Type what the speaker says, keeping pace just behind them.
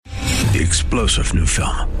The explosive new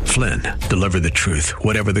film, Flynn, deliver the truth,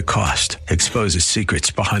 whatever the cost. Exposes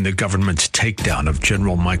secrets behind the government's takedown of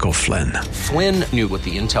General Michael Flynn. Flynn knew what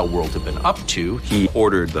the intel world had been up to. He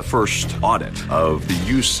ordered the first audit of the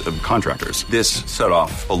use of contractors. This set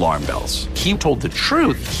off alarm bells. He told the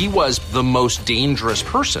truth. He was the most dangerous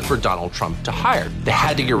person for Donald Trump to hire. They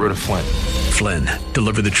had to get rid of Flynn. Flynn,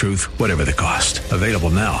 deliver the truth, whatever the cost. Available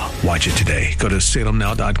now. Watch it today. Go to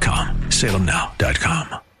salemnow.com.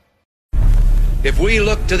 salemnow.com. If we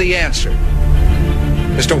look to the answer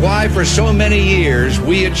as to why for so many years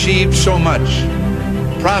we achieved so much,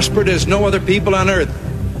 prospered as no other people on earth,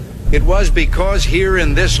 it was because here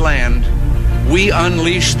in this land we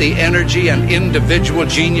unleashed the energy and individual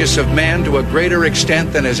genius of man to a greater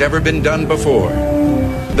extent than has ever been done before.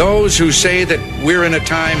 Those who say that we're in a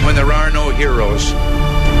time when there are no heroes,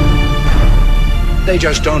 they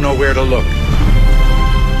just don't know where to look.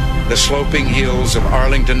 The sloping hills of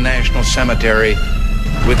Arlington National Cemetery,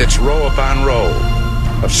 with its row upon row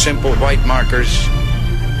of simple white markers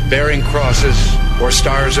bearing crosses or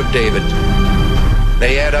stars of David,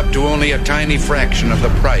 they add up to only a tiny fraction of the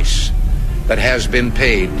price that has been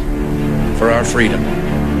paid for our freedom.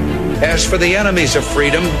 As for the enemies of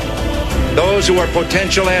freedom, those who are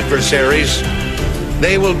potential adversaries,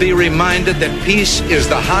 they will be reminded that peace is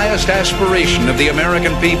the highest aspiration of the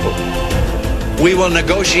American people. We will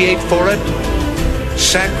negotiate for it,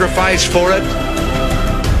 sacrifice for it.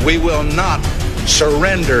 We will not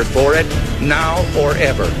surrender for it now or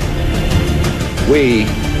ever. We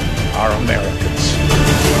are Americans.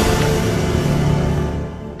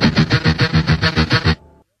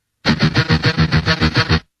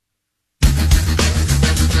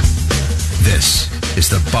 This is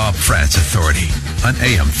the Bob Frantz Authority on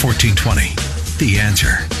AM 1420. The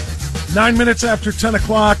Answer. 9 minutes after 10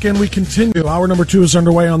 o'clock, and we continue. Hour number 2 is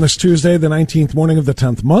underway on this Tuesday, the 19th morning of the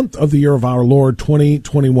 10th month of the year of our Lord,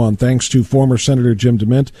 2021. Thanks to former Senator Jim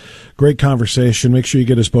DeMint. Great conversation. Make sure you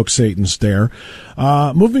get his book, Satan's Dare.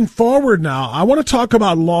 Moving forward now, I want to talk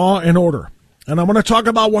about law and order. And I want to talk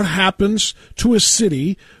about what happens to a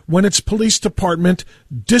city when its police department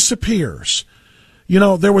disappears. You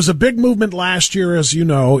know, there was a big movement last year, as you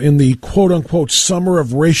know, in the quote-unquote summer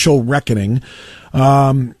of racial reckoning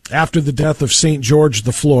after the death of St. George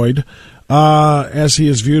the Floyd, as he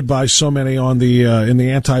is viewed by so many on the in the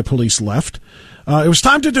anti-police left. It was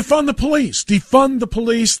time to defund the police. Defund the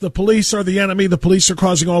police. The police are the enemy. The police are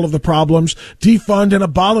causing all of the problems. Defund and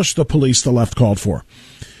abolish the police, the left called for.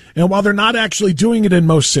 And while they're not actually doing it in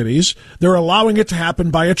most cities, they're allowing it to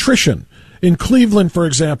happen by attrition. In Cleveland, for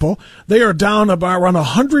example, they are down about around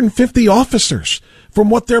 150 officers from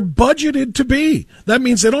what they're budgeted to be. That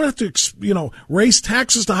means they don't have to, raise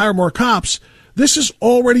taxes to hire more cops. This is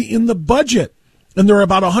already in the budget, and they're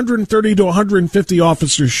about 130 to 150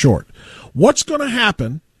 officers short. What's going to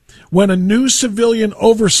happen when a new civilian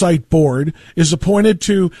oversight board is appointed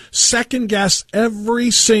to second-guess every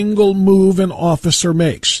single move an officer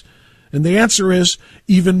makes? And the answer is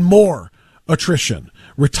even more attrition.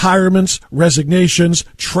 Retirements, resignations,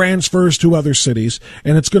 transfers to other cities,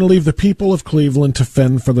 and it's going to leave the people of Cleveland to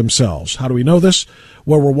fend for themselves. How do we know this?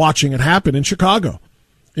 Well, we're watching it happen in Chicago.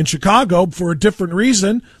 In Chicago, for a different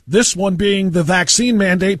reason, this one being the vaccine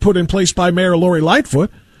mandate put in place by Mayor Lori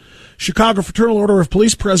Lightfoot. Chicago Fraternal Order of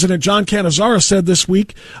Police President John Cannizzaro said this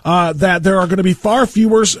week that there are going to be far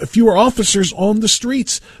fewer officers on the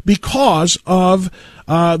streets because of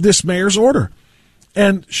this mayor's order.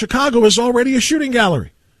 And Chicago is already a shooting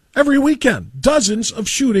gallery. Every weekend, dozens of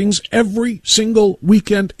shootings every single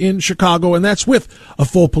weekend in Chicago, and that's with a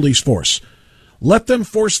full police force. Let them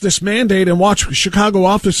force this mandate and watch Chicago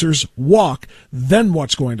officers walk, then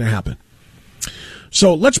what's going to happen?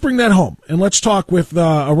 So let's bring that home, and let's talk with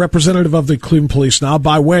a representative of the Cleveland Police now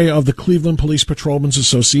by way of the Cleveland Police Patrolmen's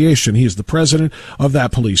Association. He is the president of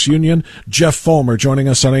that police union, Jeff Follmer, joining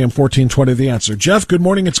us on AM 1420 The Answer. Jeff, good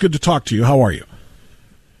morning. It's good to talk to you. How are you?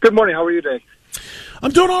 Good morning. How are you today? I'm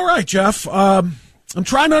doing all right, Jeff. I'm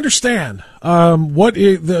trying to understand what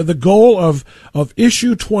the goal of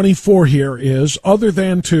issue 24 here is, other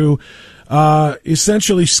than to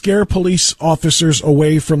essentially scare police officers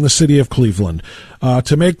away from the city of Cleveland,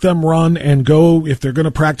 to make them run and go, if they're going to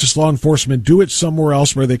practice law enforcement, do it somewhere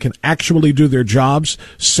else where they can actually do their jobs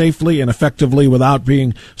safely and effectively without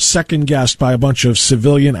being second-guessed by a bunch of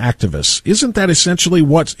civilian activists. Isn't that essentially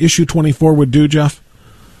what issue 24 would do, Jeff?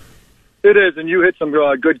 It is, and you hit some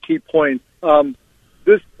good key points.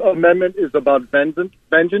 This amendment is about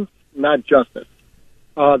vengeance, not justice.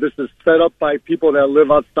 This is set up by people that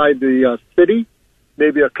live outside the city,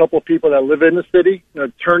 maybe a couple people that live in the city, an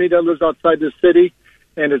attorney that lives outside the city,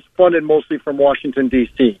 and it's funded mostly from Washington,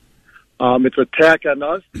 D.C. It's an attack on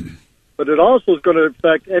us, but it also is going to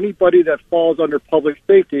affect anybody that falls under public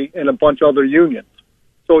safety and a bunch of other unions.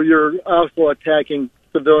 So you're also attacking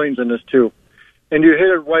civilians in this too. And you hit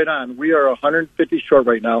it right on. We are 150 short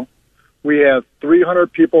right now. We have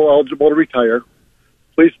 300 people eligible to retire.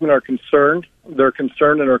 Policemen are concerned. They're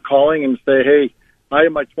concerned and are calling and say, hey, I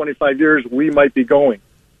in my 25 years, we might be going.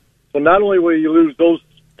 So not only will you lose those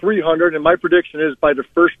 300, and my prediction is by the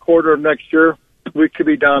first quarter of next year, we could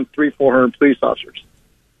be down 300-400 police officers.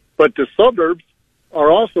 But the suburbs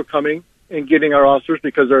are also coming and getting our officers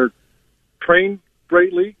because they're trained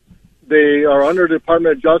greatly. They are under the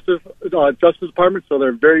Department of Justice Department, so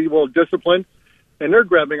they're very well disciplined, and they're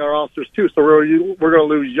grabbing our officers too. So we're going to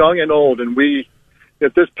lose young and old, and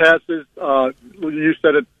if this passes, you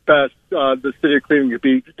said it best, the city of Cleveland could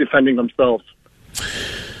be defending themselves.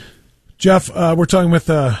 Jeff, we're talking with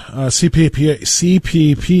CPPA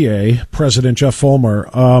President Jeff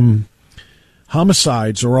Follmer.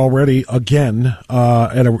 Homicides are already again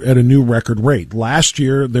at a new record rate. Last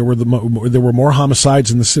year there were more homicides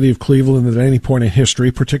in the city of Cleveland than at any point in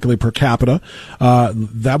history, particularly per capita.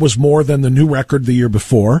 That was more than the new record the year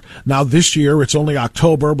before. Now this year it's only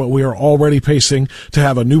October, but we are already pacing to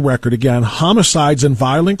have a new record again. Homicides and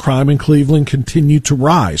violent crime in Cleveland continue to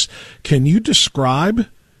rise. Can you describe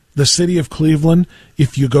the city of Cleveland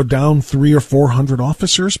if you go down 300 or 400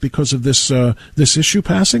 officers because of this issue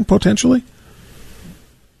passing potentially?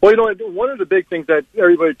 Well, one of the big things that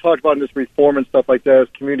everybody talks about in this reform and stuff like that is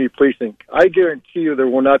community policing. I guarantee you there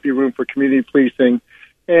will not be room for community policing.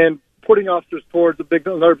 And putting officers towards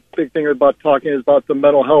another big thing about talking is about the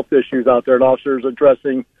mental health issues out there and officers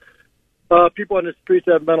addressing people on the streets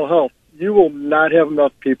that have mental health. You will not have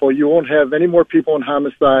enough people. You won't have any more people in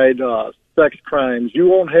homicide, sex crimes. You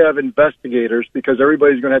won't have investigators because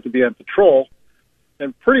everybody's going to have to be on patrol.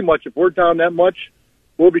 And pretty much if we're down that much,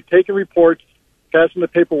 we'll be taking reports, passing the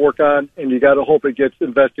paperwork on, and you got to hope it gets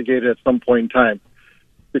investigated at some point in time.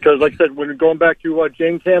 Because, like I said, when going back to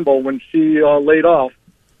Jane Campbell, when she laid off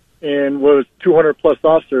and was 200-plus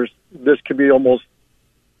officers, this could be almost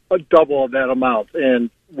a double of that amount. And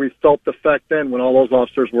we felt the effect then when all those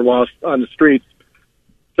officers were lost on the streets.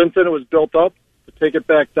 Since then, it was built up. To take it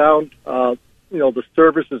back down, the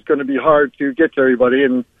service is going to be hard to get to everybody,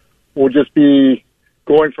 and we'll just be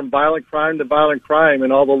going from violent crime to violent crime,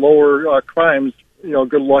 and all the lower crimes,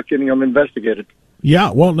 good luck getting them investigated.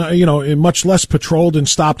 Yeah, well, much less patrolled and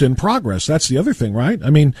stopped in progress. That's the other thing, right?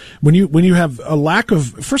 I mean, when you have a lack of,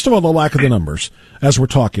 first of all, the lack of the numbers, as we're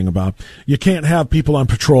talking about, you can't have people on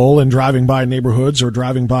patrol and driving by neighborhoods or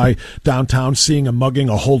driving by downtown, seeing a mugging,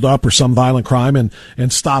 a holdup, or some violent crime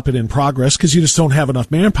and stop it in progress because you just don't have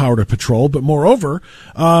enough manpower to patrol. But moreover,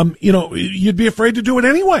 you'd be afraid to do it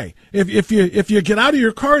anyway. If you get out of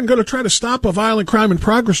your car and go to try to stop a violent crime in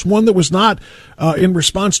progress, one that was not in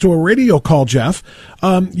response to a radio call, Jeff,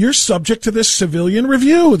 you're subject to this civilian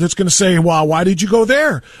review that's going to say, "Wow, why did you go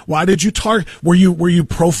there? Why did you target? Were you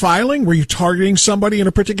profiling? Were you targeting somebody in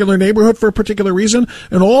a particular neighborhood for a particular reason?"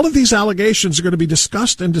 And all of these allegations are going to be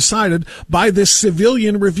discussed and decided by this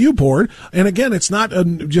civilian review board. And again, it's not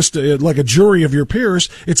just like a jury of your peers;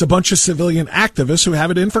 it's a bunch of civilian activists who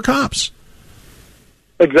have it in for cops.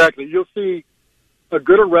 Exactly. You'll see a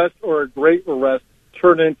good arrest or a great arrest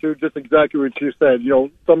turn into just exactly what you said.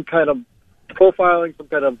 Some kind of profiling, some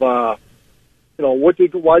kind of, why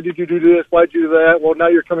did you do this? Why did you do that? Well, now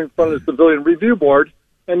you're coming in front of the civilian review board,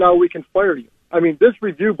 and now we can fire you. I mean, this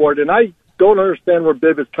review board, and I don't understand where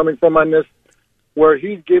Bibb is coming from on this, where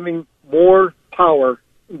he's giving more power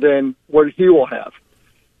than what he will have.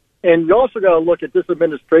 And you also got to look at this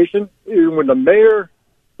administration, even when the mayor,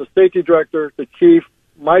 the safety director, the chief,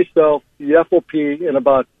 myself, the FOP, and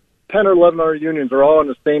about 10 or 11 other unions are all on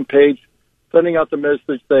the same page, sending out the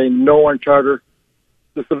message saying no on charter.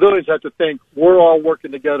 The civilians have to think we're all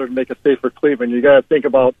working together to make a safer Cleveland. You got to think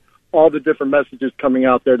about all the different messages coming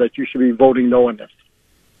out there that you should be voting no on this.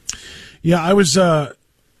 Yeah, I was.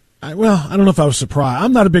 I don't know if I was surprised.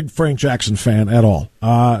 I'm not a big Frank Jackson fan at all.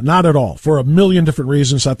 Not at all. For a million different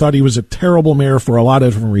reasons. I thought he was a terrible mayor for a lot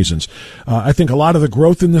of different reasons. I think a lot of the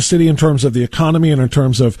growth in the city in terms of the economy and in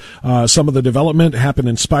terms of some of the development happened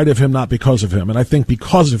in spite of him, not because of him. And I think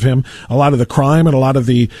because of him, a lot of the crime and a lot of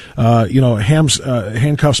the,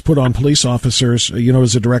 handcuffs put on police officers,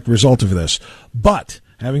 is a direct result of this. But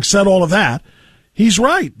having said all of that, he's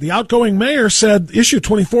right. The outgoing mayor said issue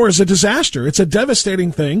 24 is a disaster. It's a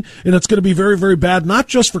devastating thing, and it's going to be very, very bad, not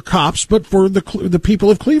just for cops, but for the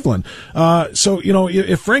people of Cleveland.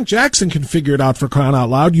 If Frank Jackson can figure it out, for crying out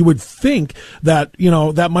loud, you would think that,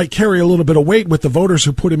 that might carry a little bit of weight with the voters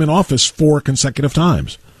who put him in office 4 consecutive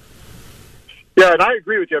times. Yeah, and I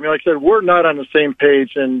agree with you. I mean, like I said, we're not on the same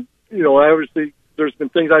page, and, obviously there's been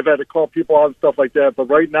things I've had to call people out and stuff like that, but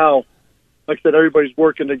right now, like I said, everybody's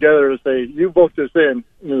working together to say, you vote this in,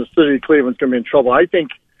 the city of Cleveland's going to be in trouble. I think,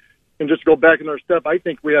 and just go back another step, I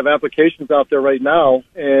think we have applications out there right now,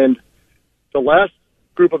 and the last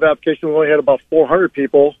group of applications, we only had about 400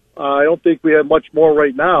 people. I don't think we have much more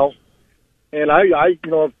right now, and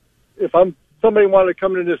if somebody wanted to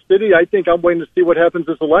come into this city, I think I'm waiting to see what happens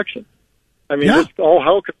this election. I mean, just all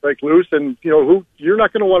hell could break loose, and, you're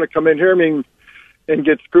not going to want to come in here, and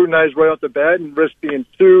get scrutinized right off the bat and risk being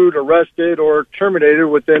sued, arrested, or terminated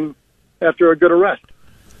after a good arrest.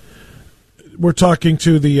 We're talking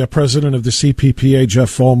to the president of the CPPA, Jeff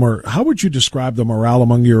Follmer. How would you describe the morale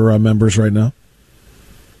among your members right now?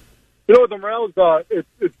 The morale is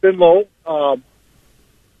it's been low.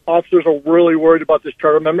 Officers are really worried about this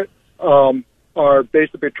charter amendment. Our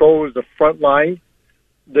basic patrol is the front line.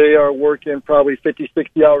 They are working probably 50,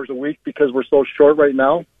 60 hours a week because we're so short right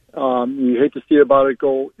now. You hate to see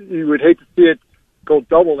you would hate to see it go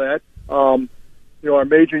double that. Our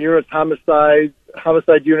major units, homicide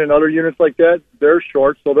unit, and other units like that, they're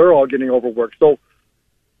short, so they're all getting overworked. So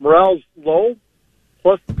morale's low,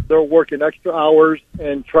 plus they're working extra hours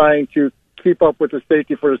and trying to keep up with the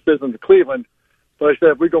safety for the citizens of Cleveland. But I said,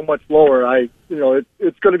 if we go much lower,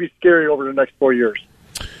 it's going to be scary over the next 4 years.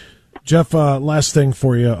 Jeff, last thing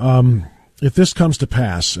for you. If this comes to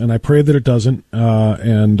pass, and I pray that it doesn't,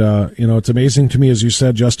 it's amazing to me, as you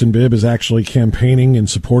said, Justin Bibb is actually campaigning in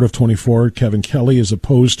support of 24. Kevin Kelly is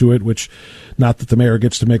opposed to it, which, not that the mayor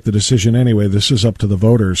gets to make the decision anyway, this is up to the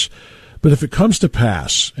voters. But if it comes to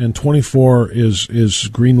pass and 24 is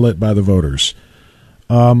greenlit by the voters,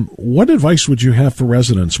 what advice would you have for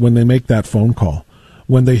residents when they make that phone call?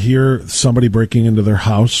 When they hear somebody breaking into their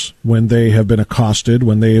house, when they have been accosted,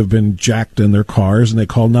 when they have been jacked in their cars, and they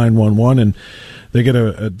call 911 and they get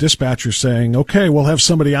a dispatcher saying, okay, we'll have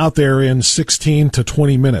somebody out there in 16 to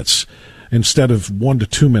 20 minutes instead of 1 to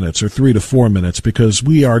 2 minutes or 3 to 4 minutes because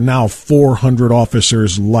we are now 400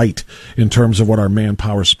 officers light in terms of what our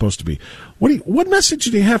manpower is supposed to be. What message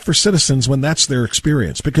do you have for citizens when that's their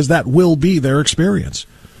experience? Because that will be their experience.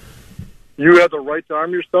 You have the right to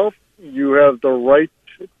arm yourself. You have the right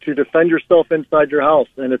to defend yourself inside your house.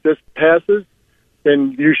 And if this passes,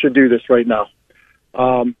 then you should do this right now.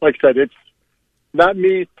 Like I said, it's not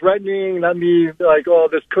me threatening, not me like, oh,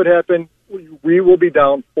 this could happen. We will be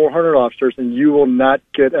down 400 officers, and you will not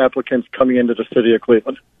get applicants coming into the city of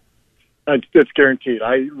Cleveland. It's guaranteed.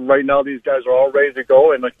 Right now, these guys are all ready to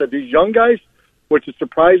go. And like I said, these young guys, which is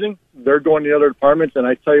surprising, they're going to other departments. And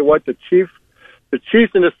I tell you what, the chiefs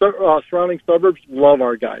in the surrounding suburbs love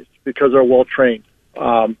our guys because they're well trained.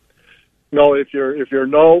 If you're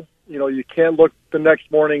no, you can't look the next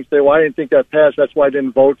morning and say, well, I didn't think that passed, that's why I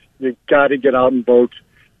didn't vote. You got to get out and vote,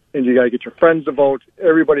 and you got to get your friends to vote.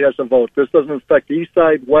 Everybody has to vote. This doesn't affect the east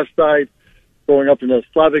side, west side, going up in the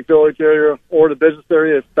Slavic Village area or the business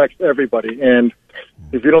area. It affects everybody. And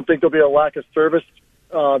if you don't think there'll be a lack of service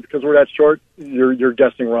because we're that short, you're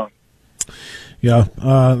guessing wrong. Yeah,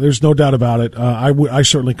 there's no doubt about it. I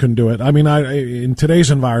certainly couldn't do it. I mean, in today's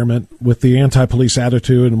environment, with the anti-police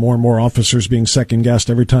attitude and more officers being second-guessed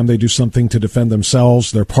every time they do something to defend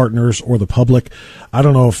themselves, their partners, or the public, I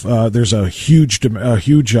don't know if there's a huge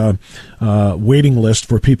waiting list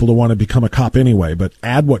for people to want to become a cop anyway. But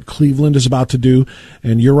add what Cleveland is about to do,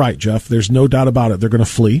 and you're right, Jeff. There's no doubt about it. They're going to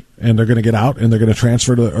flee, and they're going to get out, and they're going to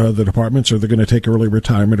transfer to the departments, or they're going to take early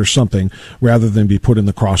retirement or something, rather than be put in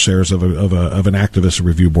the crosshairs of an activist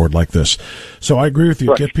review board like this. So I agree with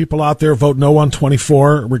you. Right. Get people out there, vote no on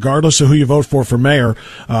 24, regardless of who you vote for mayor.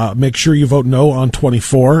 Make sure you vote no on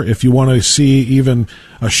 24 if you want to see even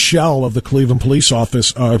a shell of the Cleveland police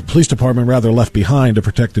department left behind to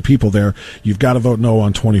protect the people there. You've got to vote no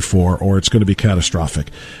on 24, or it's going to be catastrophic.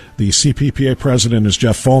 The CPPA president is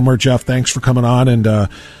Jeff Follmer. Jeff, thanks for coming on, and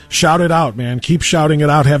shout it out, man. Keep shouting it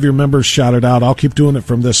out. Have your members shout it out. I'll keep doing it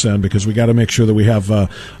from this end because we got to make sure that we have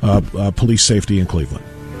police safety in Cleveland.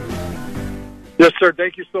 Yes, sir.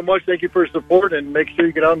 Thank you so much. Thank you for your support, and make sure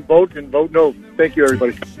you get out and vote no. Thank you,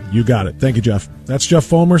 everybody. You got it. Thank you, Jeff. That's Jeff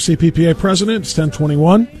Follmer, CPPA president. It's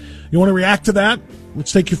 1021. You want to react to that?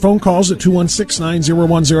 Let's take your phone calls at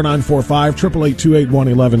 216-901-0945,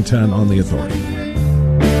 888-281-1110 on The Authority.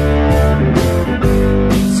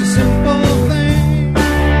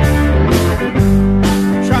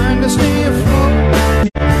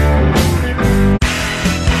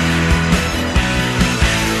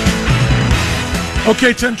 Okay,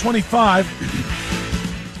 1025.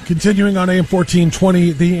 Continuing on AM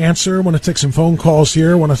 1420, The Answer. Want to take some phone calls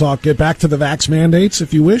here. Want to get back to the vax mandates,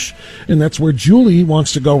 if you wish. And that's where Julie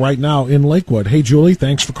wants to go right now in Lakewood. Hey, Julie,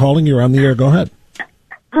 thanks for calling. You're on the air. Go ahead.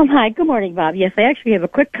 Hi. Good morning, Bob. Yes, I actually have a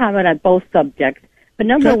quick comment on both subjects. But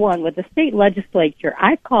number one, with the state legislature,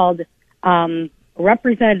 I called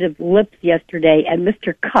Representative Lips yesterday and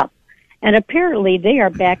Mr. Cupp. And apparently they are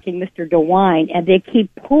backing Mr. DeWine, and they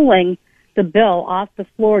keep pulling the bill off the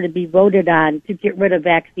floor to be voted on to get rid of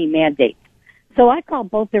vaccine mandates. So I called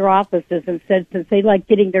both their offices and said, since they like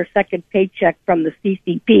getting their second paycheck from the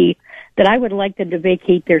CCP, that I would like them to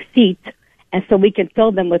vacate their seats, and so we can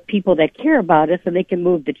fill them with people that care about us, and they can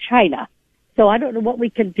move to China. So I don't know what we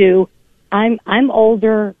can do. I'm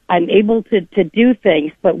older. I'm able to do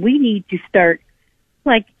things, but we need to start,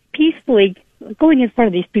 like, peacefully going in front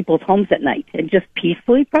of these people's homes at night and just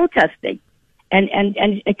peacefully protesting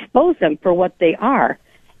and expose them for what they are.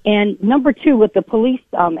 And number two, with the police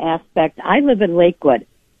aspect, I live in Lakewood.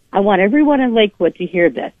 I want everyone in Lakewood to hear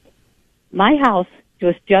this. My house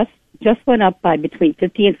just went up by between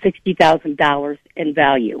 $50,000 and $60,000 in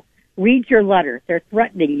value. Read your letter. They're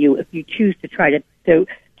threatening you if you choose to try to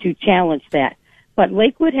challenge that. But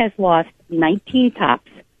Lakewood has lost 19 cops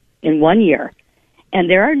in 1 year, and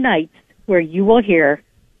there are nights where you will hear.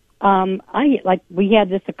 We had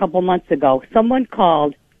this a couple months ago. Someone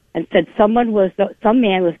called and said some man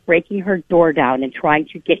was breaking her door down and trying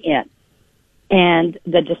to get in. And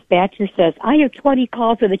the dispatcher says, I have 20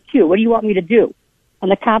 calls in the queue. What do you want me to do?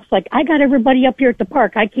 And the cop's like, I got everybody up here at the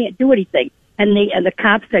park. I can't do anything. And the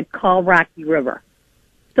cop said, call Rocky River.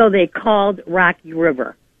 So they called Rocky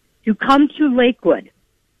River to come to Lakewood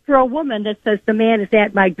for a woman that says the man is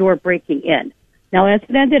at my door breaking in. Now, as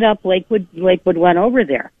it ended up, Lakewood went over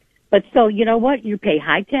there. But so, you know what? You pay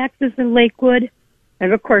high taxes in Lakewood.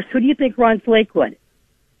 And, of course, who do you think runs Lakewood?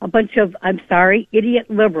 A bunch of, idiot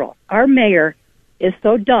liberals. Our mayor is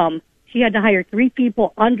so dumb, she had to hire 3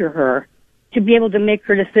 people under her to be able to make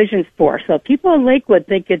her decisions for her. So people in Lakewood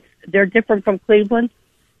think they're different from Cleveland.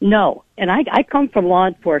 No. And I come from law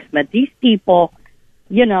enforcement. These people,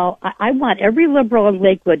 I want every liberal in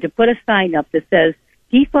Lakewood to put a sign up that says,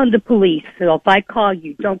 defund the police, so if I call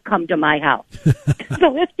you, don't come to my house.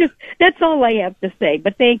 So that's all I have to say,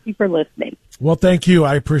 but thank you for listening. Well, thank you.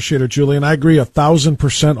 I appreciate it, Julie, and I agree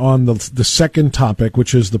 1,000% on the second topic,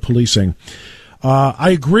 which is the policing. I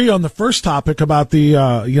agree on the first topic about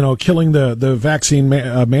the, killing the vaccine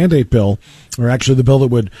mandate bill, or actually the bill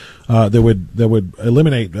that would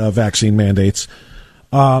eliminate vaccine mandates.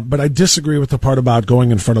 But I disagree with the part about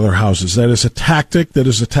going in front of their houses. That is a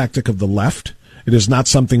tactic of the left. It is not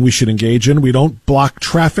something we should engage in. We don't block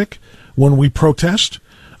traffic when we protest,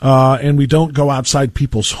 and we don't go outside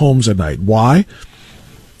people's homes at night. Why?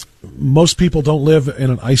 Most people don't live in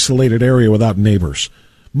an isolated area without neighbors.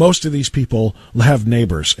 Most of these people have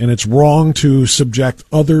neighbors, and it's wrong to subject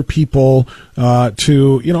other people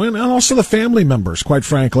to, and also the family members, quite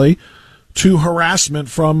frankly, to harassment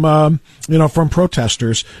from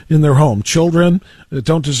protesters in their home. Children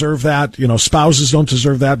don't deserve that. Spouses don't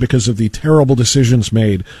deserve that because of the terrible decisions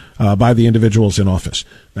made by the individuals in office.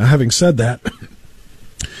 Now, having said that,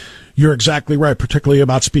 you're exactly right, particularly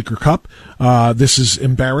about Speaker Cupp. This is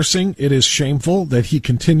embarrassing. It is shameful that he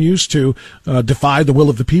continues to defy the will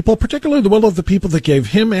of the people, particularly the will of the people that gave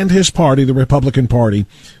him and his party, the Republican Party,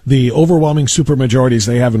 the overwhelming supermajorities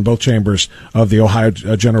they have in both chambers of the Ohio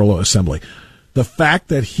General Assembly. The fact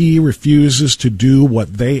that he refuses to do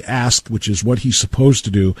what they ask, which is what he's supposed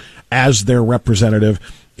to do as their representative,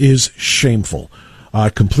 is shameful. I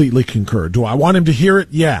completely concur. Do I want him to hear it?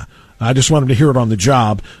 Yeah. I just want him to hear it on the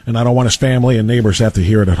job, and I don't want his family and neighbors to have to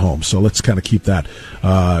hear it at home. So let's kind of keep that,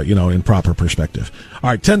 in proper perspective. All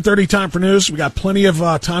right, 10:30 time for news. We got plenty of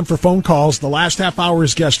time for phone calls. The last half hour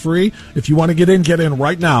is guest free. If you want to get in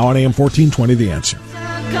right now on AM 1420, The Answer.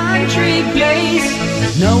 Country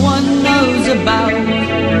place no one knows about.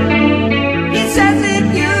 He says it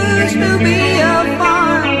used to be a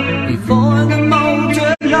farm before the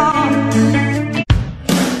motor law.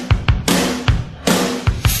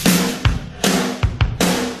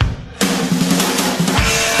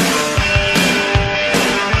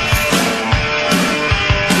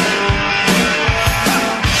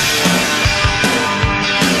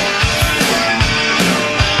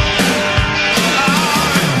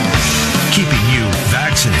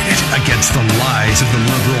 Against the lies of the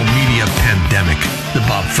liberal media pandemic. The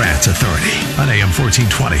Bob Frantz Authority on AM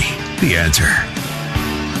 1420. The Answer.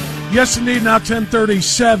 Yes, indeed. Now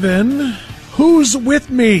 10:37. Who's with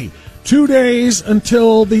me? 2 days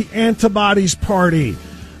until the antibodies party.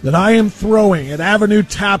 that I am throwing at Avenue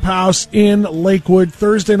Tap House in Lakewood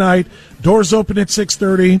Thursday night. Doors open at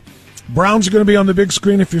 6:30. Browns are going to be on the big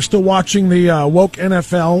screen. If you're still watching the Woke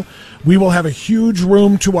NFL, we will have a huge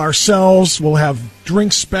room to ourselves. We'll have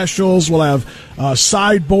drink specials. We'll have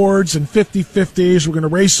sideboards and 50-50s. We're going to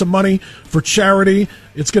raise some money for charity.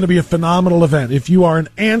 It's going to be a phenomenal event. If you are an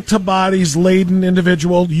antibodies-laden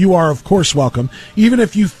individual, you are, of course, welcome. Even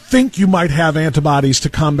if you think you might have antibodies to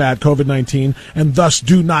combat COVID-19 and thus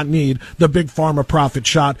do not need the big pharma profit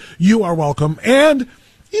shot, you are welcome. And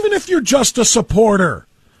even if you're just a supporter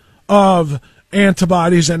of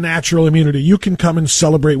antibodies and natural immunity, you can come and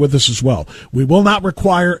celebrate with us as well. We will not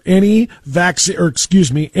require any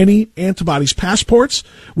any antibodies passports.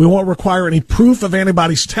 We won't require any proof of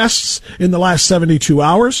antibodies tests in the last 72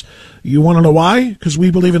 hours. You want to know why? Because we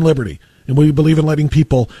believe in liberty, and we believe in letting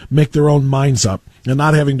people make their own minds up and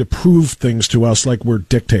not having to prove things to us like we're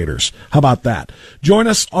dictators. How about that? Join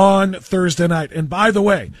us on Thursday night. And by the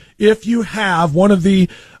way, if you have one of the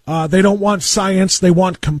they don't want science, they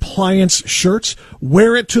want compliance shirts,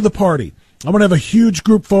 wear it to the party. I'm going to have a huge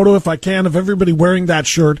group photo, if I can, of everybody wearing that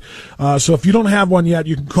shirt. So if you don't have one yet,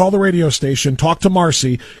 you can call the radio station, talk to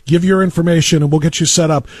Marcy, give your information, and we'll get you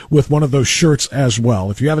set up with one of those shirts as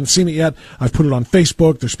well. If you haven't seen it yet, I've put it on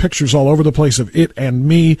Facebook. There's pictures all over the place of it and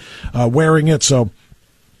me wearing it. So,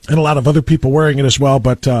 and a lot of other people wearing it as well.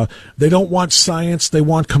 But they don't want science. They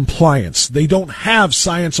want compliance. They don't have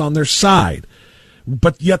science on their side,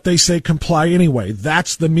 but yet they say comply anyway.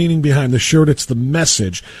 That's the meaning behind the shirt. It's the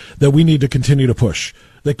message that we need to continue to push.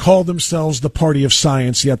 They call themselves the party of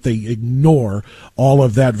science, yet they ignore all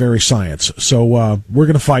of that very science. So we're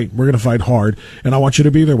going to fight. We're going to fight hard, and I want you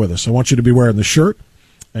to be there with us. I want you to be wearing the shirt.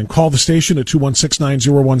 And call the station at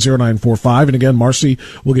 216-901-0945. And again, Marcy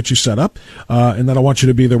will get you set up. And then I want you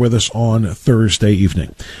to be there with us on Thursday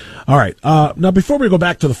evening. All right. Now, before we go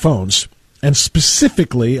back to the phones, and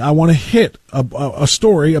specifically, I want to hit a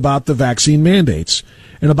story about the vaccine mandates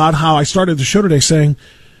and about how I started the show today saying,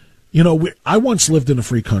 you know, I once lived in a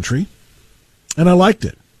free country, and I liked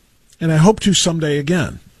it. And I hope to someday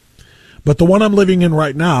again. But the one I'm living in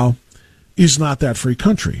right now is not that free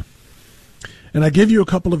country. And I give you a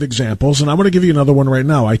couple of examples, and I'm going to give you another one right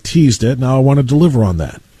now. I teased it. Now I want to deliver on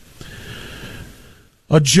that.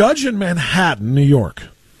 A judge in Manhattan, New York,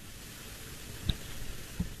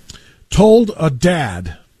 told a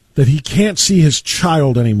dad that he can't see his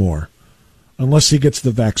child anymore unless he gets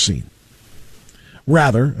the vaccine.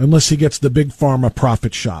 Rather, unless he gets the big pharma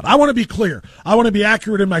profit shot. I want to be clear. I want to be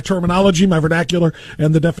accurate in my terminology, my vernacular,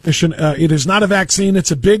 and the definition. It is not a vaccine.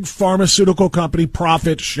 It's a big pharmaceutical company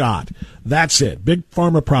profit shot. That's it. Big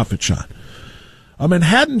pharma profit shot. A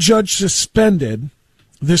Manhattan judge suspended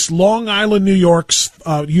this Long Island, New York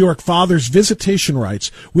father's visitation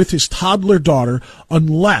rights with his toddler daughter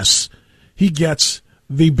unless he gets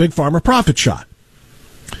the big pharma profit shot.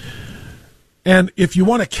 And if you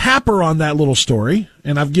want a capper on that little story,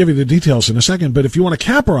 and I'll give you the details in a second, but if you want a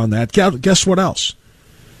capper on that, guess what else?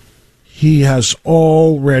 He has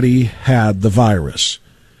already had the virus.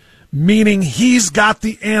 Meaning he's got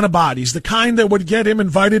the antibodies, the kind that would get him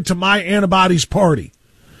invited to my antibodies party.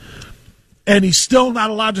 And he's still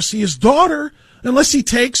not allowed to see his daughter unless he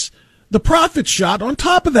takes the profit shot on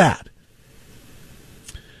top of that.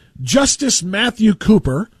 Justice Matthew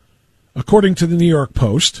Cooper, according to the New York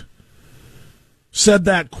Post, said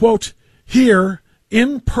that, quote, here,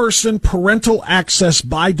 in-person parental access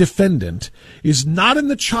by defendant is not in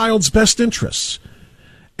the child's best interests,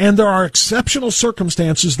 and there are exceptional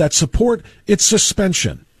circumstances that support its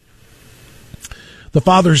suspension. The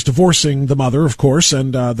father's divorcing the mother, of course,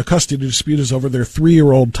 and the custody dispute is over their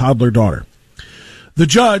 3-year-old toddler daughter. The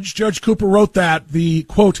Judge Cooper, wrote that the,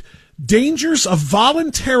 quote, dangers of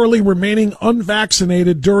voluntarily remaining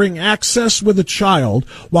unvaccinated during access with a child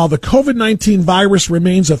while the COVID-19 virus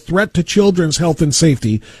remains a threat to children's health and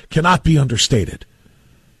safety cannot be understated.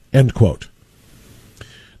 End quote.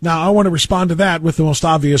 Now, I want to respond to that with the most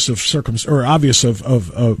obvious of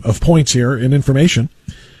points here in information.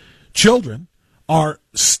 Children are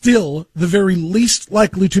still the very least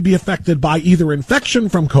likely to be affected by either infection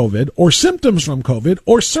from COVID or symptoms from COVID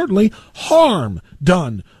or certainly harm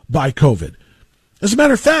done by COVID. As a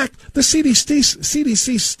matter of fact, the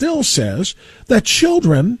CDC still says that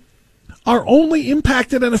children are only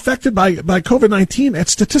impacted and affected by COVID-19 at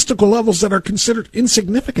statistical levels that are considered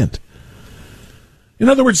insignificant. In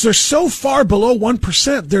other words, they're so far below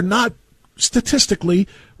 1%, they're not statistically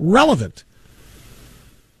relevant.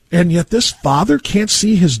 And yet this father can't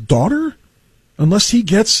see his daughter unless he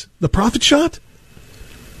gets the profit shot?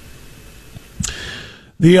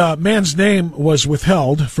 The man's name was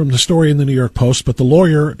withheld from the story in the New York Post, but the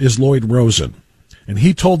lawyer is Lloyd Rosen. And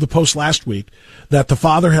he told the Post last week that the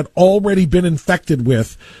father had already been infected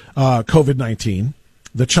with COVID-19,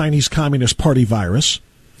 the Chinese Communist Party virus,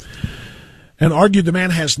 and argued the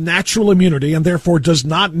man has natural immunity and therefore does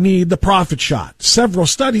not need the profit shot. Several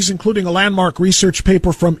studies, including a landmark research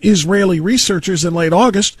paper from Israeli researchers in late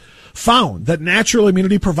August, found that natural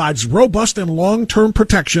immunity provides robust and long-term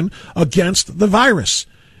protection against the virus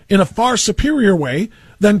in a far superior way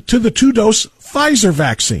than to the 2-dose Pfizer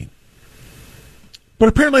vaccine. But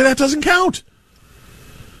apparently that doesn't count.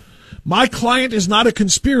 My client is not a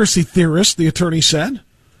conspiracy theorist, the attorney said.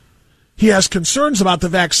 He has concerns about the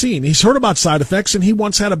vaccine. He's heard about side effects, and he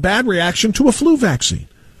once had a bad reaction to a flu vaccine.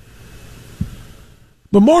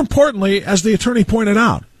 But more importantly, as the attorney pointed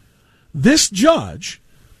out, this judge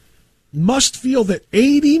must feel that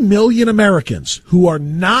 80 million Americans who are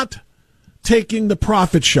not taking the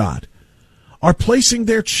profit shot are placing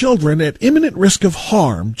their children at imminent risk of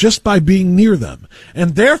harm just by being near them,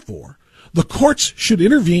 and therefore the courts should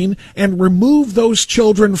intervene and remove those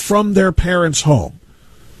children from their parents' home.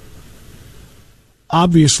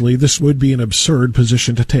 Obviously, this would be an absurd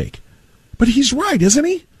position to take. But he's right, isn't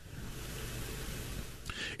he?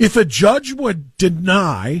 If a judge would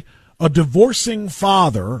deny a divorcing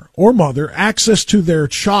father or mother access to their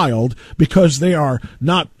child because they are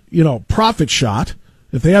not, profit shot,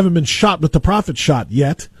 if they haven't been shot with the profit shot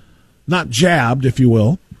yet, not jabbed, if you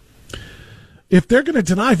will, if they're going to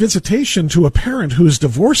deny visitation to a parent who is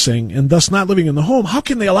divorcing and thus not living in the home, how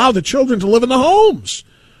can they allow the children to live in the homes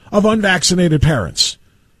of unvaccinated parents?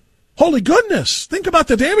 Holy goodness, think about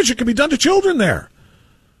the damage that can be done to children there.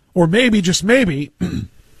 Or maybe, just maybe,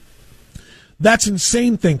 that's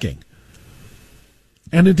insane thinking.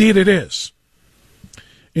 And indeed it is.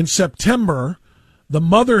 In September, the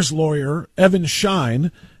mother's lawyer, Evan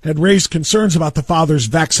Schein, had raised concerns about the father's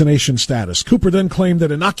vaccination status. Cooper then claimed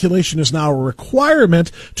that inoculation is now a requirement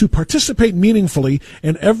to participate meaningfully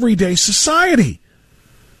in everyday society,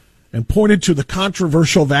 and pointed to the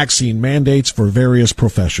controversial vaccine mandates for various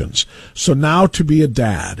professions. So now to be a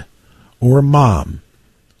dad or a mom,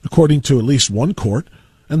 according to at least one court,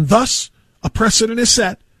 and thus a precedent is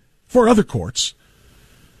set for other courts,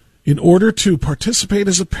 in order to participate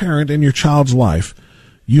as a parent in your child's life,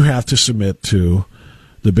 you have to submit to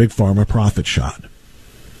the big pharma profit shot.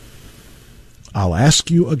 I'll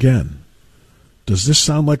ask you again, does this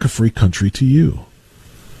sound like a free country to you?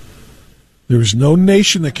 There is no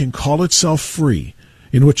nation that can call itself free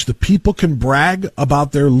in which the people can brag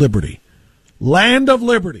about their liberty, land of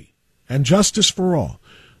liberty, and justice for all.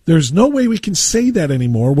 There's no way we can say that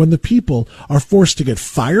anymore when the people are forced to get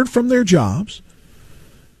fired from their jobs,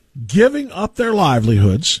 giving up their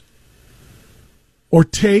livelihoods, or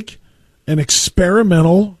take an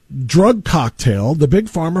experimental drug cocktail, the big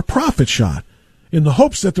pharma profit shot, in the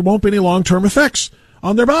hopes that there won't be any long-term effects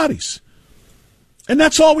on their bodies. And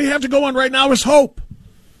that's all we have to go on right now is hope.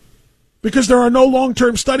 Because there are no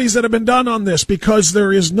long-term studies that have been done on this, because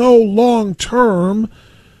there is no long-term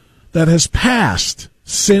that has passed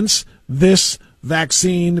since this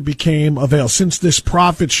vaccine became available, since this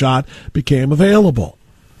profit shot became available.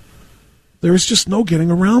 There is just no getting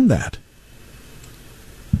around that.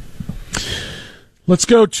 Let's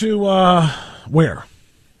go to, where?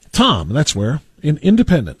 Tom, that's where. In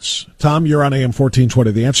Independence. Tom, you're on AM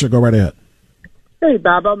 1420. The Answer, go right ahead. Hey,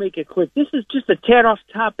 Bob, I'll make it quick. This is just a tad off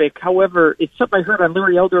topic. However, it's something I heard on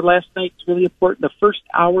Larry Elder last night. It's really important. The first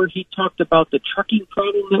hour, he talked about the trucking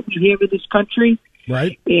problem that we have in this country.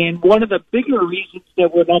 Right. And one of the bigger reasons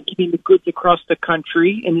that we're not getting the goods across the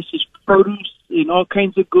country, and this is produce and all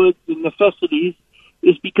kinds of goods and necessities,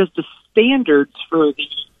 is because the standards for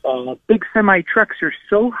the big semi-trucks are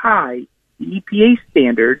so high, the EPA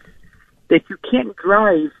standards, that you can't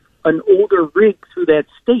drive an older rig through that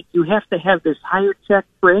state. You have to have this higher tech,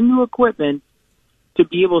 brand new equipment to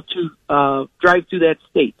be able to drive through that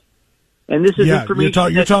state. And this is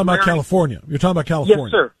information. You're talking about California. You're talking about California.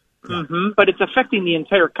 Yes, sir. Mm-hmm. But it's affecting the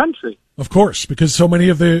entire country. Of course, because so many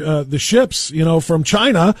of the ships, from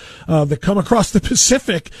China that come across the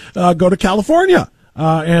Pacific go to California.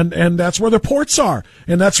 And that's where the ports are,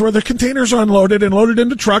 and that's where the containers are unloaded and loaded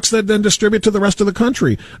into trucks that then distribute to the rest of the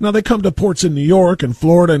country. Now, they come to ports in New York and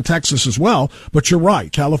Florida and Texas as well, but you're right.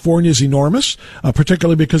 California is enormous,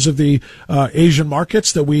 particularly because of the Asian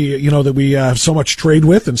markets that we have so much trade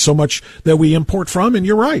with and so much that we import from. And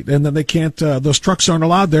you're right. And then they can't; those trucks aren't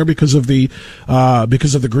allowed there because of the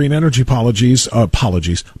green energy policies of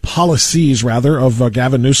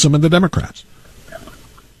Gavin Newsom and the Democrats.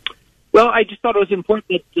 Well, I just thought it was important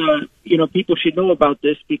that, people should know about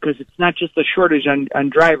this because it's not just a shortage on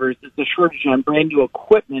drivers. It's a shortage on brand new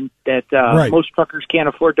equipment that most truckers can't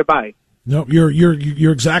afford to buy. No,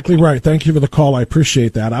 you're exactly right. Thank you for the call. I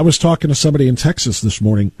appreciate that. I was talking to somebody in Texas this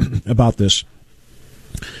morning about this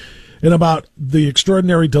and about the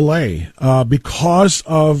extraordinary delay because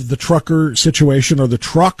of the trucker situation or the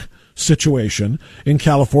truck situation in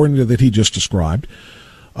California that he just described.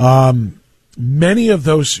 Many of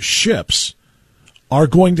those ships are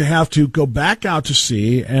going to have to go back out to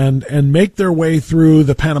sea and make their way through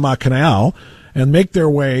the Panama Canal and make their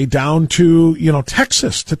way down to,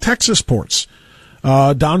 Texas ports,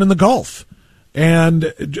 down in the Gulf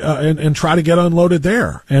and try to get unloaded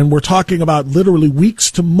there. And we're talking about literally weeks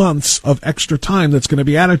to months of extra time that's going to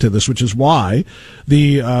be added to this, which is why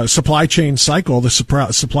the supply chain cycle, the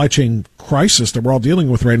supply chain crisis that we're all dealing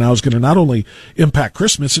with right now is going to not only impact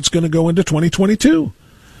Christmas, it's going to go into 2022.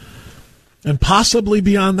 And possibly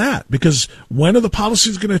beyond that, because when are the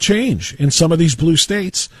policies going to change in some of these blue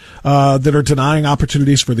states that are denying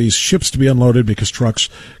opportunities for these ships to be unloaded because trucks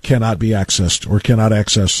cannot be accessed or cannot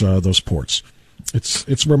access those ports?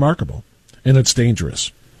 It's remarkable, and it's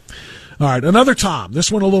dangerous. All right, another Tom.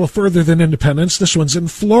 This one a little further than Independence. This one's in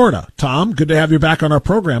Florida. Tom, good to have you back on our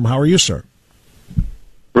program. How are you, sir?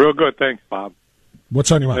 Real good, thanks, Bob.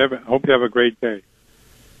 What's on your mind? Hope you have a great day.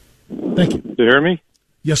 Thank you. Do you hear me?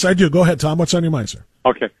 Yes, I do. Go ahead, Tom. What's on your mind, sir?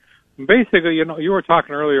 Okay. Basically, you were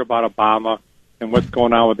talking earlier about Obama and what's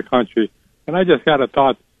going on with the country, and I just got a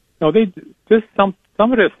thought. Some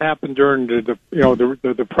of this happened during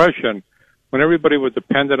the Depression when everybody was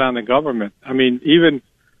dependent on the government. I mean, even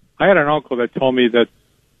I had an uncle that told me that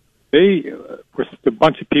a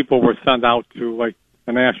bunch of people were sent out to like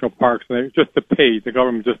the national parks and just to pay the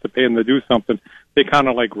government just to pay them to do something. They kind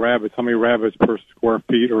of like rabbits, how many rabbits per square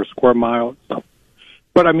feet or square mile and stuff.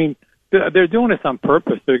 But, I mean, they're doing this on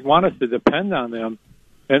purpose. They want us to depend on them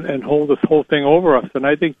and hold this whole thing over us. And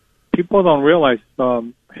I think people don't realize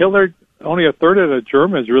Hitler, only a third of the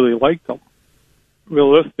Germans really liked him,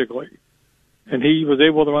 realistically. And he was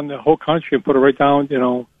able to run the whole country and put it right down,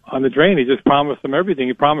 on the drain. He just promised them everything.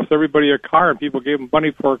 He promised everybody a car, and people gave him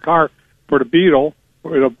money for a car for the Beetle,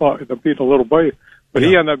 or the Beetle little boy. But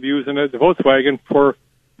he ended up using it, the Volkswagen, for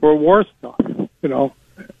war stuff,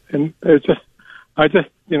 And it's just...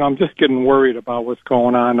 I'm just getting worried about what's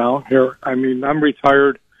going on out here. I mean, I'm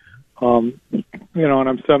retired, and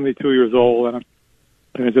I'm 72 years old, and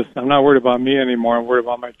I'm not worried about me anymore. I'm worried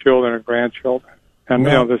about my children and grandchildren, and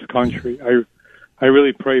this country. I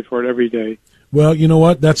really pray for it every day. Well, you know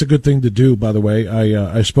what? That's a good thing to do. By the way,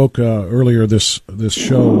 I spoke earlier this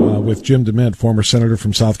show with Jim DeMint, former senator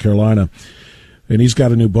from South Carolina. And he's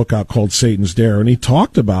got a new book out called Satan's Dare. And he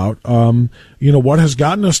talked about, what has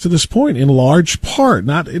gotten us to this point in large part,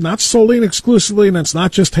 not solely and exclusively. And it's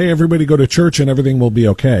not just, hey, everybody go to church and everything will be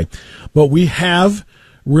okay. But we have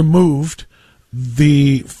removed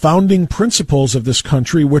the founding principles of this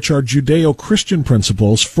country, which are Judeo-Christian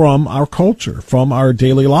principles, from our culture, from our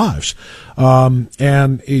daily lives.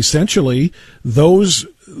 And essentially those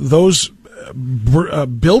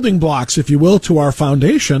building blocks, if you will, to our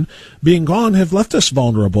foundation being gone have left us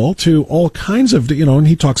vulnerable to all kinds of, and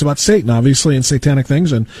he talks about Satan, obviously, and satanic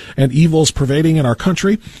things and evils pervading in our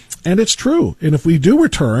country. And it's true. And if we do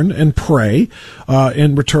return and pray,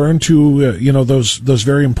 and return to, those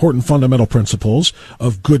very important fundamental principles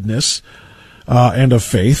of goodness, and of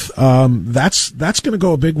faith, that's going to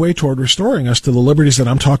go a big way toward restoring us to the liberties that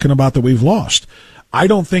I'm talking about that we've lost. I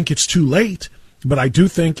don't think it's too late. But I do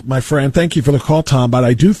think, my friend, thank you for the call, Tom, but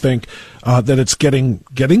I do think that it's getting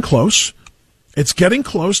close. It's getting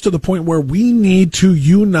close to the point where we need to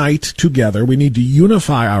unite together. We need to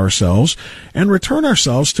unify ourselves and return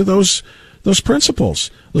ourselves to those principles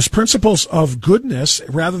of goodness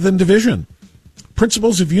rather than division,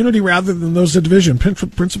 principles of unity rather than those of division,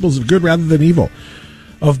 principles of good rather than evil,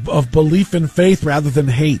 of belief in faith rather than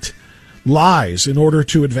hate. Lies in order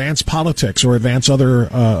to advance politics or advance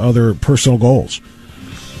other personal goals.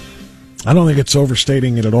 I don't think it's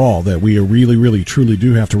overstating it at all that we really, really, truly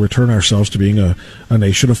do have to return ourselves to being a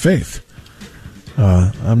nation of faith.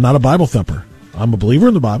 I'm not a Bible thumper. I'm a believer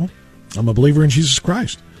in the Bible. I'm a believer in Jesus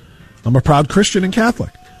Christ. I'm a proud Christian and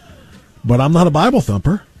Catholic. But I'm not a Bible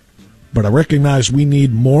thumper. But I recognize we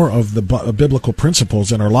need more of the biblical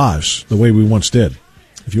principles in our lives the way we once did.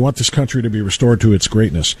 If you want this country to be restored to its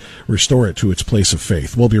greatness, restore it to its place of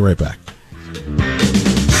faith. We'll be right back. Keep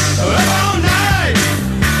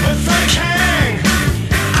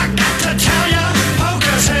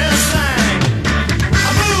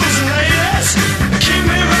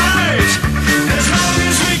me right as long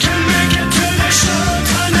as we can make it to the show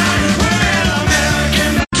tonight.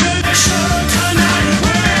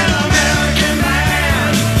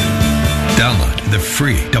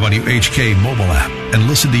 free WHK mobile app and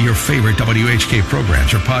listen to your favorite WHK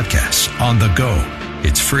programs or podcasts on the go.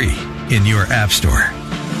 It's free in your app store.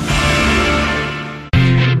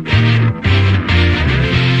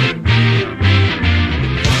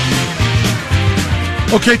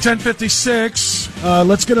 Okay, 10:56.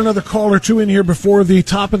 Let's get another call or two in here before the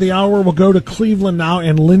top of the hour. We'll go to Cleveland now.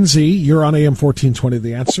 And Lindsay, you're on AM 1420.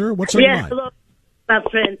 The Answer. What's on your mind? Hello, my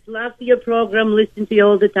friends. Love your program. Listen to you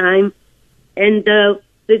all the time. And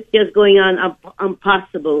it's just going on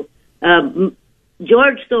impossible.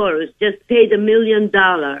 George Soros just paid $1 million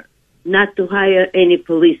not to hire any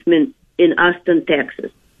policemen in Austin,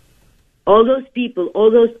 Texas. All those people,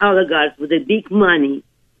 all those oligarchs with the big money,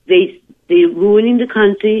 they're ruining the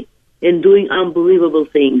country and doing unbelievable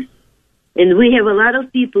things. And we have a lot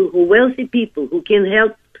of people, wealthy people, who can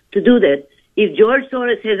help to do that. If George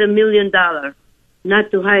Soros has $1 million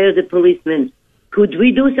not to hire the policemen, could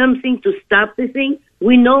we do something to stop the thing?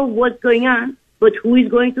 We know what's going on, but who is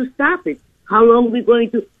going to stop it? How long are we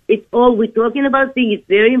going to? It's all we're talking about things. It's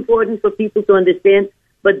very important for people to understand,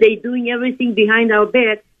 but they're doing everything behind our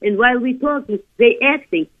back, and while we're talking, they're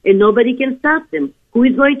acting, and nobody can stop them. Who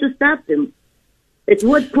is going to stop them? At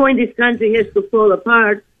what point this country has to fall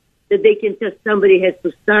apart that they can just, somebody has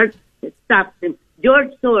to start and stop them?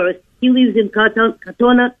 George Soros, he lives in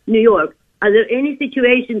Katona, New York. Are there any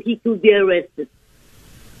situations he could be arrested?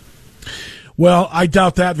 Well, I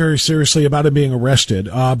doubt that very seriously about him being arrested.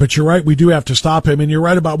 But you're right, we do have to stop him. And you're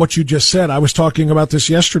right about what you just said. I was talking about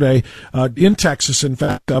this yesterday in Texas, in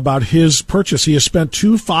fact, about his purchase. He has spent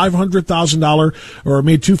two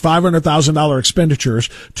 $500,000 expenditures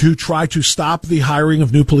to try to stop the hiring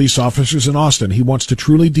of new police officers in Austin. He wants to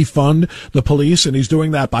truly defund the police, and he's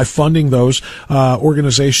doing that by funding those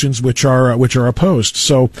organizations which are opposed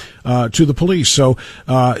to the police. So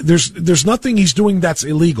there's nothing he's doing that's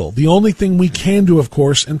illegal. The only thing we can do, of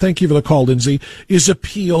course, and thank you for the call, Lindsay, is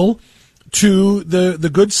appeal to the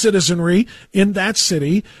good citizenry in that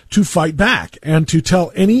city to fight back and to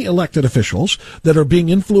tell any elected officials that are being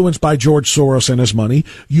influenced by George Soros and his money,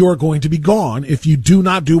 you are going to be gone if you do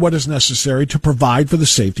not do what is necessary to provide for the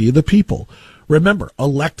safety of the people. Remember,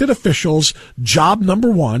 elected officials' job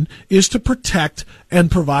number one is to protect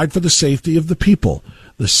and provide for the safety of the people.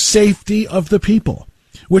 The safety of the people.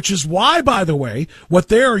 Which is why, by the way, what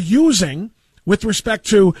they are using with respect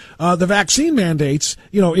to the vaccine mandates,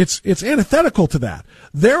 it's antithetical to that.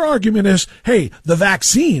 Their argument is, hey, the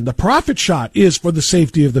vaccine, the profit shot is for the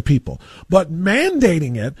safety of the people. But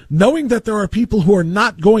mandating it, knowing that there are people who are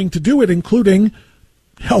not going to do it, including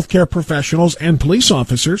healthcare professionals and police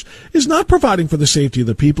officers, is not providing for the safety of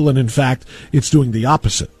the people. And in fact, it's doing the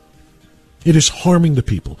opposite. It is harming the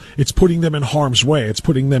people. It's putting them in harm's way. It's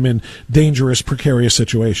putting them in dangerous, precarious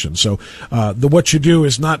situations. So what you do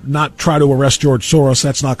is not try to arrest George Soros.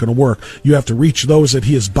 That's not going to work. You have to reach those that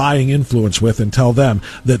he is buying influence with and tell them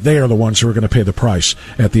that they are the ones who are going to pay the price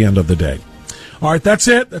at the end of the day. All right, that's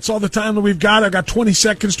it. That's all the time that we've got. I've got 20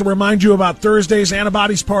 seconds to remind you about Thursday's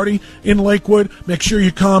Antibodies Party in Lakewood. Make sure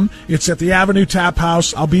you come. It's at the Avenue Tap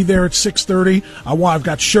House. I'll be there at 6:30. I've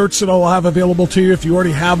got shirts that I'll have available to you. If you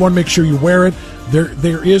already have one, make sure you wear it.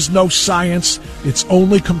 There is no science. It's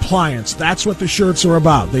only compliance. That's what the shirts are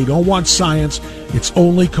about. They don't want science. It's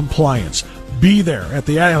only compliance. Be there at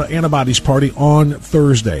the Antibodies Party on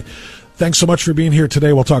Thursday. Thanks so much for being here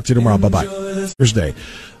today. We'll talk to you tomorrow. Bye-bye. Thursday.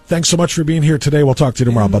 Thanks so much for being here today. We'll talk to you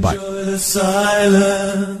tomorrow. Bye-bye.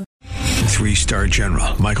 3-star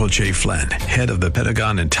General Michael J. Flynn, head of the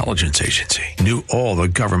Pentagon Intelligence Agency, knew all the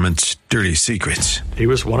government's dirty secrets. He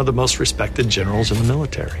was one of the most respected generals in the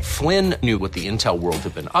military. Flynn knew what the intel world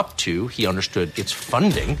had been up to. He understood its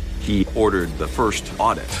funding. He ordered the first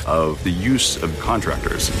audit of the use of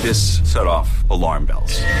contractors. This set off alarm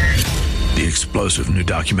bells. The explosive new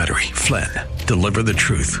documentary, Flynn, Deliver the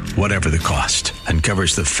Truth, Whatever the Cost,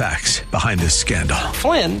 uncovers the facts behind this scandal.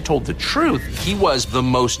 Flynn told the truth. He was the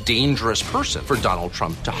most dangerous person for Donald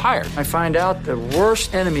Trump to hire. I find out the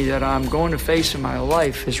worst enemy that I'm going to face in my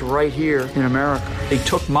life is right here in America. They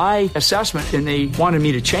took my assessment and they wanted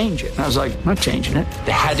me to change it. And I was like, I'm not changing it.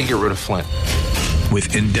 They had to get rid of Flynn.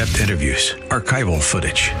 With in-depth interviews, archival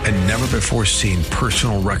footage, and never-before-seen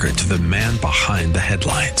personal records of the man behind the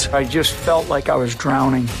headlines. I just felt like I was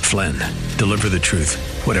drowning. Flynn, Deliver the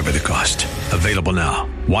Truth, Whatever the Cost. Available now.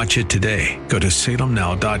 Watch it today. Go to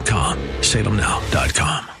salemnow.com.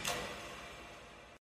 salemnow.com.